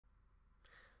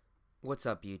What's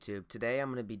up YouTube? Today I'm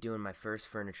going to be doing my first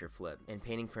furniture flip and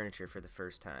painting furniture for the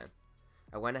first time.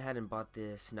 I went ahead and bought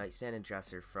this nightstand and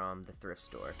dresser from the thrift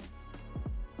store.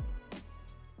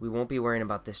 We won't be worrying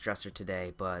about this dresser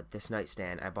today, but this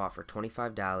nightstand I bought for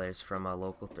 $25 from a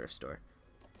local thrift store.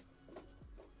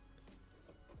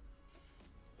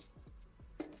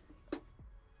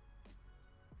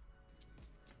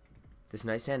 This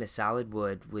nightstand is solid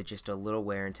wood with just a little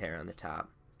wear and tear on the top.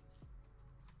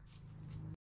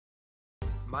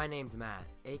 My name's Matt,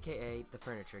 aka the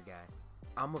Furniture Guy.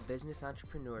 I'm a business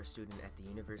entrepreneur student at the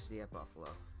University at Buffalo.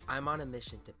 I'm on a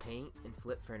mission to paint and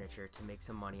flip furniture to make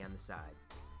some money on the side.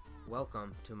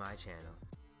 Welcome to my channel.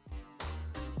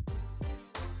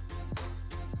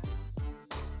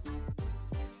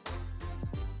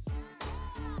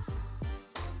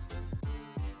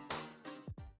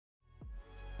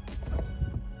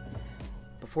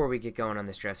 Before we get going on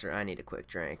this dresser, I need a quick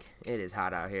drink. It is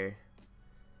hot out here.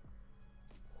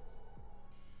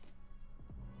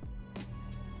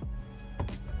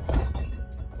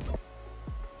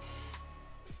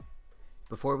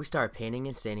 Before we start painting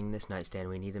and staining this nightstand,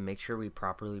 we need to make sure we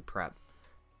properly prep.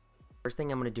 First thing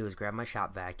I'm going to do is grab my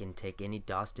shop vac and take any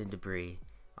dust and debris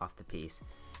off the piece.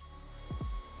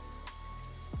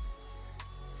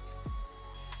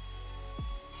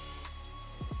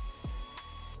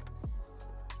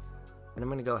 And I'm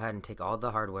going to go ahead and take all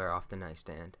the hardware off the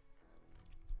nightstand.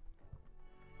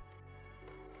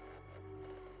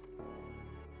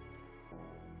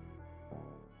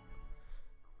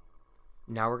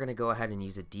 Now we're going to go ahead and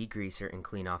use a degreaser and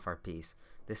clean off our piece.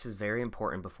 This is very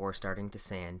important before starting to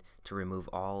sand to remove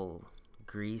all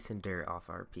grease and dirt off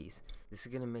our piece. This is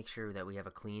going to make sure that we have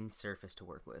a clean surface to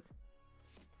work with.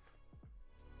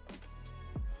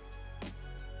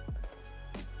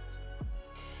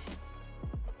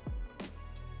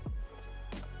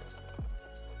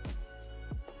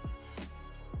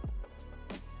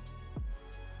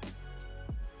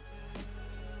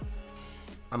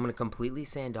 I'm going to completely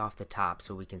sand off the top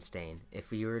so we can stain.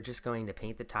 If we were just going to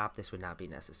paint the top, this would not be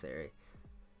necessary.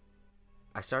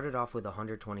 I started off with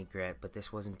 120 grit, but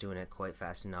this wasn't doing it quite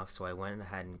fast enough, so I went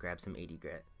ahead and grabbed some 80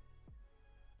 grit.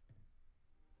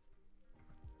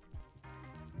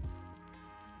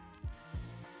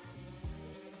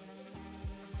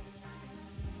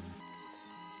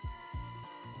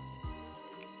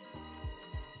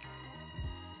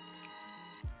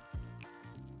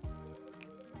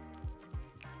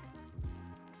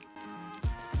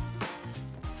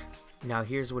 Now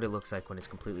here's what it looks like when it's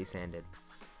completely sanded.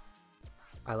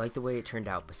 I like the way it turned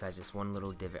out besides this one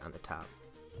little divot on the top.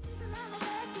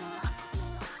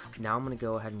 Now I'm going to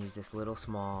go ahead and use this little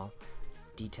small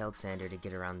detailed sander to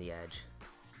get around the edge.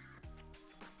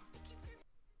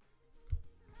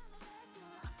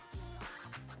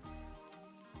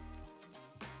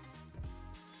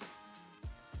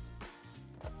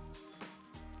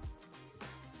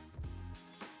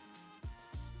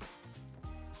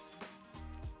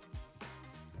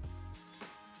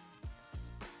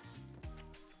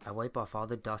 I wipe off all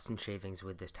the dust and shavings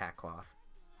with this tack cloth.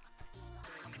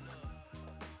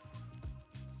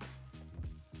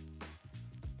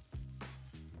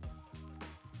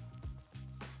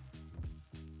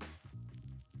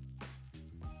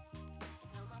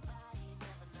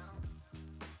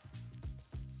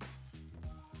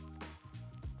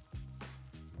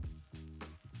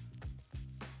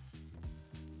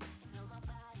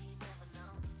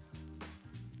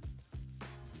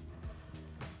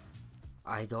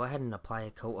 I go ahead and apply a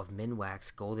coat of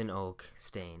Minwax Golden Oak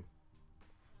stain.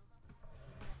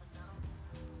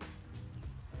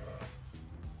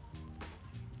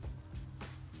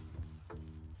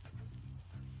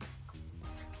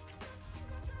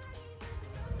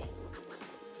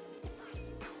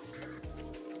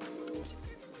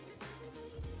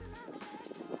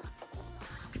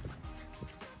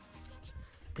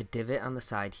 The divot on the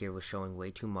side here was showing way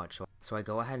too much, so I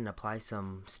go ahead and apply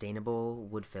some stainable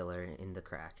wood filler in the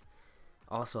crack.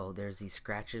 Also, there's these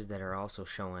scratches that are also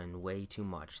showing way too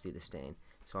much through the stain.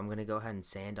 So I'm going to go ahead and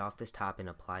sand off this top and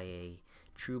apply a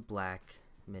true black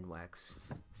Minwax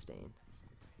stain.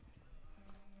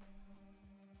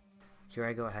 Here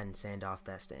I go ahead and sand off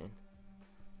that stain.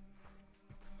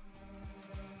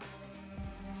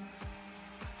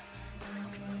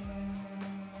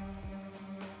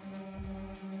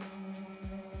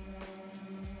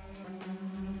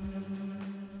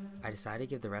 I decided to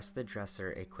give the rest of the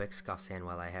dresser a quick scuff sand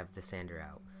while I have the sander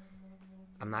out.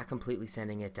 I'm not completely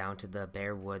sanding it down to the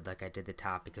bare wood like I did the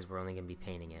top because we're only going to be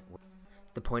painting it.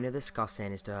 The point of the scuff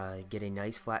sand is to get a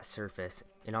nice flat surface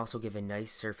and also give a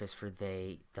nice surface for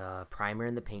the primer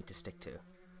and the paint to stick to.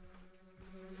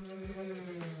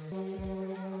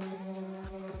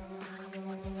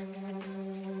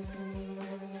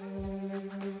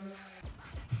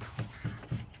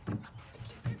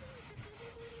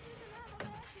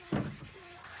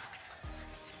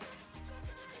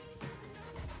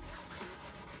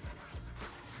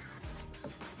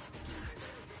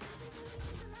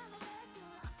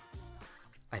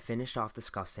 finished off the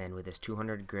scuff sand with this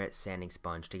 200 grit sanding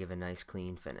sponge to give a nice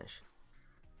clean finish.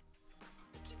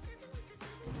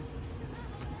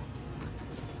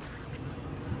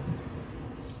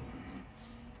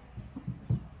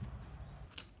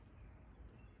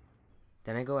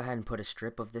 Then I go ahead and put a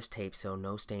strip of this tape so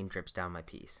no stain drips down my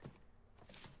piece.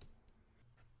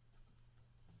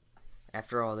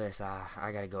 After all this,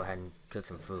 I gotta go ahead and cook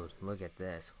some food. Look at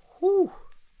this. Whew!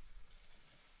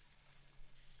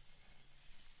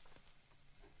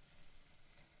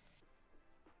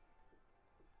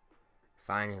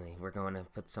 Finally, we're going to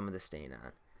put some of the stain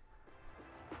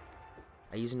on.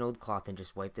 I use an old cloth and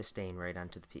just wipe the stain right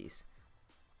onto the piece.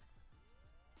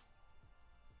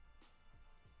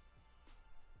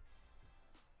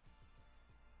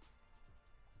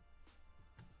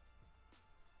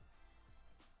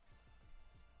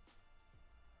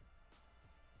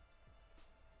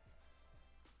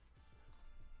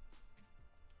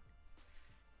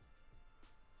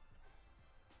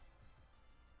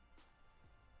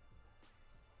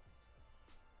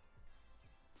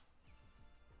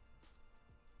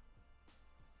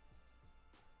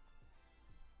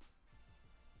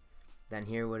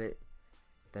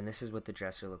 Then this is what the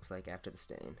dresser looks like after the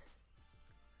stain.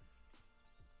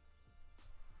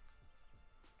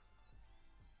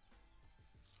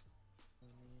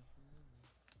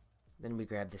 Then we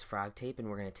grab this frog tape and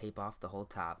we're going to tape off the whole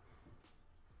top.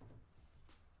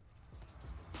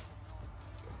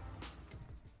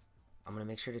 I'm going to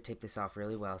make sure to tape this off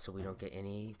really well so we don't get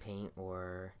any paint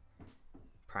or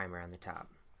primer on the top.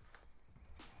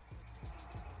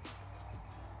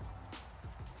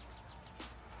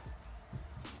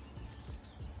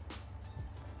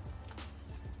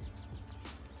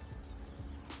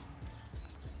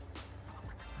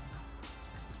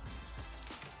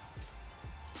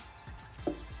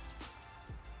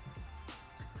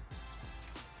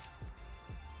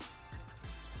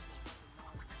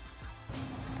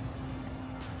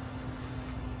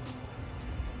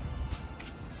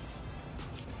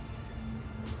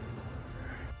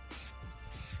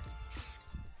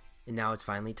 And now it's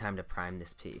finally time to prime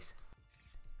this piece.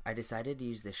 I decided to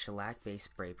use this shellac-based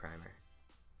spray primer.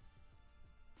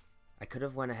 I could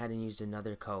have went ahead and used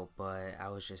another coat, but I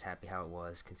was just happy how it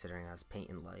was considering I was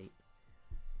painting light.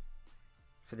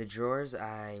 For the drawers,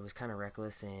 I was kind of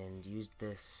reckless and used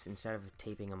this, instead of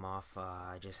taping them off,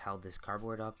 I just held this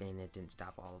cardboard up and it didn't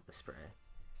stop all of the spray.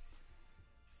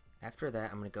 After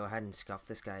that, I'm going to go ahead and scuff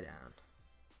this guy down.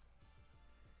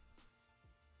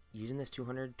 Using this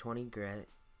 220 grit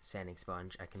sanding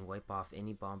sponge, I can wipe off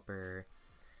any bump or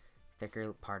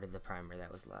thicker part of the primer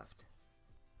that was left.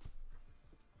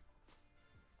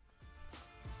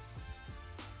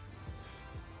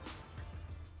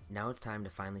 Now it's time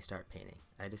to finally start painting.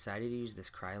 I decided to use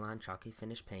this Krylon chalky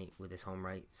finish paint with this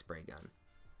Homewright spray gun.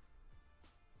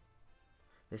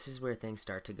 This is where things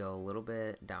start to go a little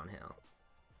bit downhill.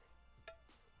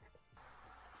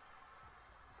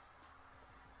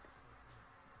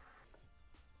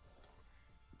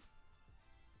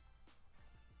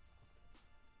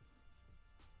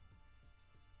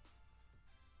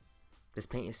 This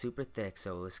paint is super thick,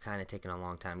 so it was kind of taking a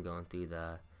long time going through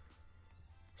the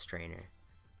strainer.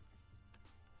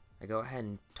 I go ahead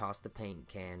and toss the paint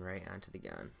can right onto the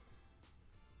gun.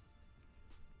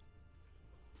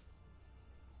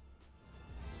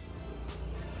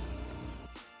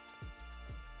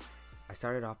 I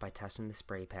started off by testing the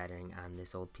spray patterning on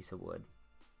this old piece of wood.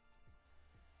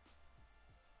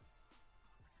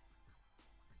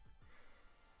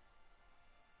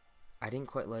 I didn't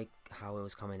quite like how it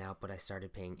was coming out, but I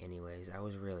started painting anyways. I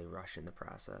was really rushing the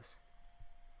process.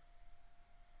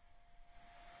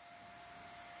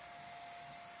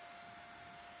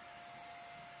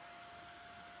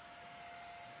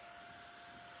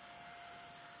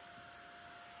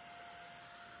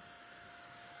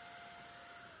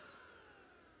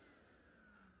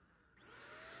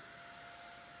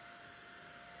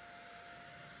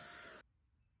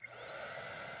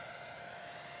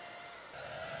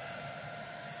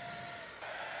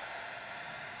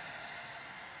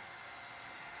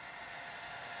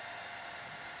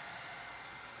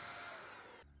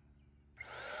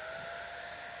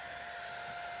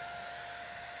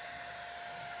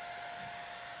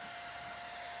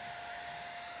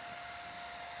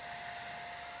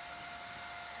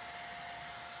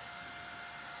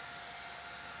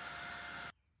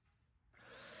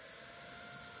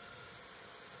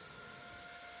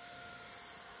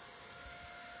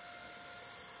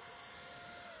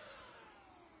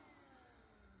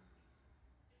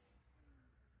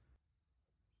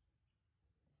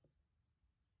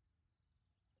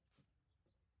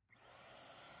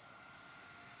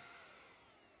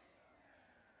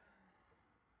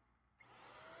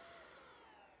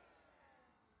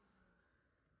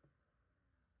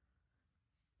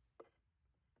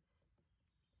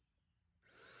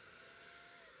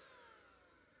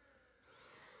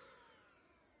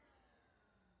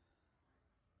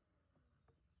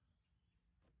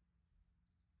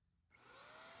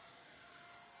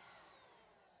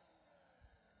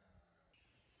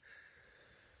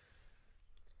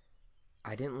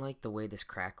 I didn't like the way this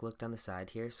crack looked on the side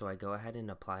here, so I go ahead and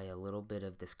apply a little bit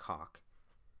of this caulk.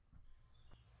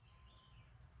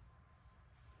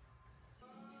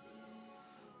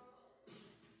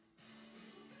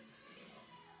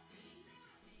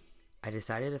 I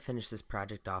decided to finish this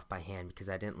project off by hand because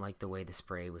I didn't like the way the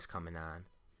spray was coming on.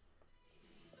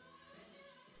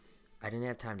 I didn't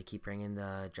have time to keep bringing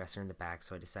the dresser in the back,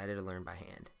 so I decided to learn by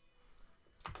hand.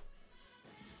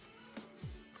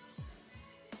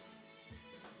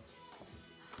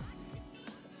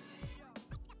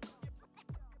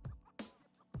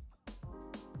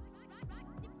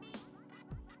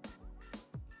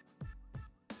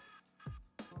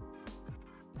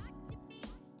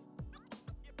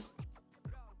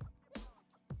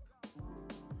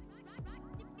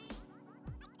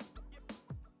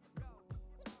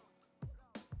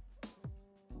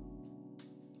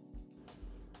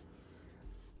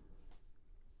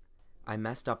 I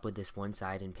messed up with this one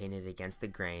side and painted against the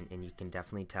grain, and you can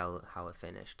definitely tell how it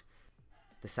finished.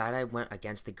 The side I went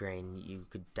against the grain, you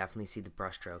could definitely see the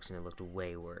brush strokes and it looked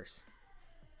way worse.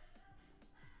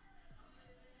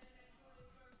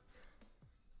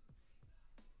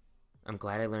 I'm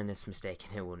glad I learned this mistake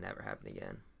and it will never happen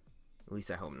again. At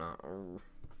least I hope not. Oh.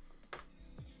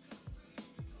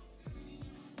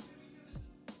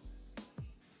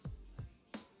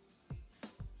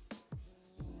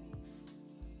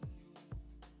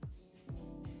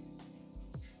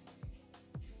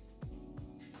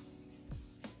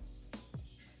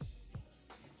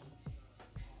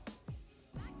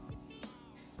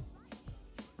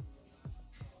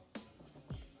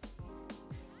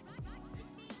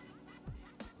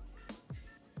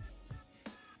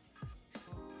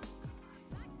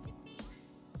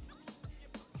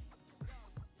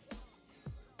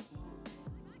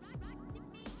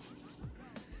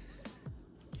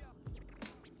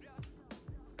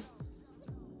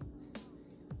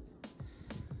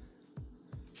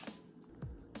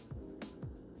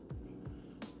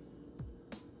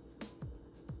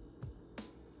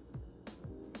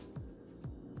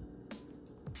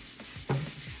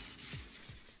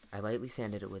 I lightly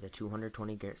sanded it with a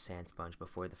 220 grit sand sponge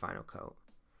before the final coat.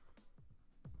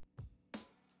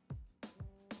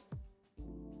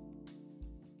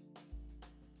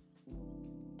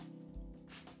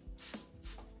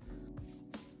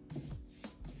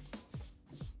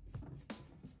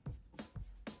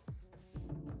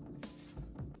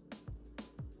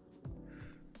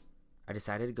 I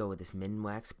decided to go with this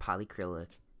Minwax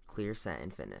polyacrylic clear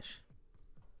satin finish.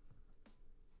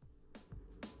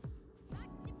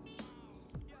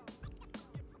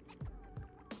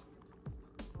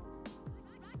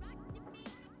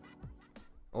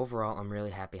 Overall, I'm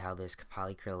really happy how this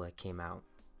polyacrylic came out.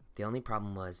 The only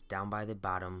problem was, down by the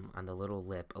bottom on the little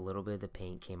lip, a little bit of the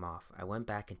paint came off. I went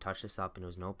back and touched this up and it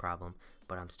was no problem,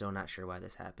 but I'm still not sure why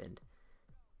this happened.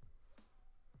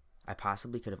 I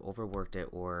possibly could have overworked it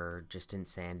or just didn't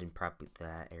sand and prep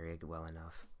that area well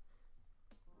enough.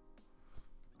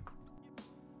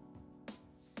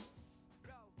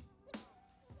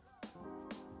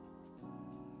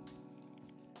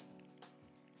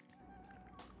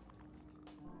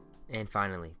 And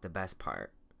finally, the best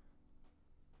part.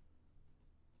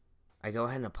 I go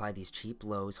ahead and apply these cheap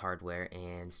Lowe's hardware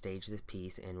and stage this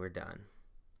piece and we're done.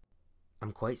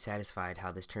 I'm quite satisfied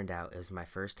how this turned out. It was my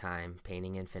first time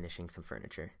painting and finishing some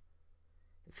furniture.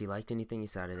 If you liked anything you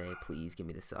saw today, please give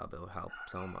me the sub. It would help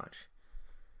so much.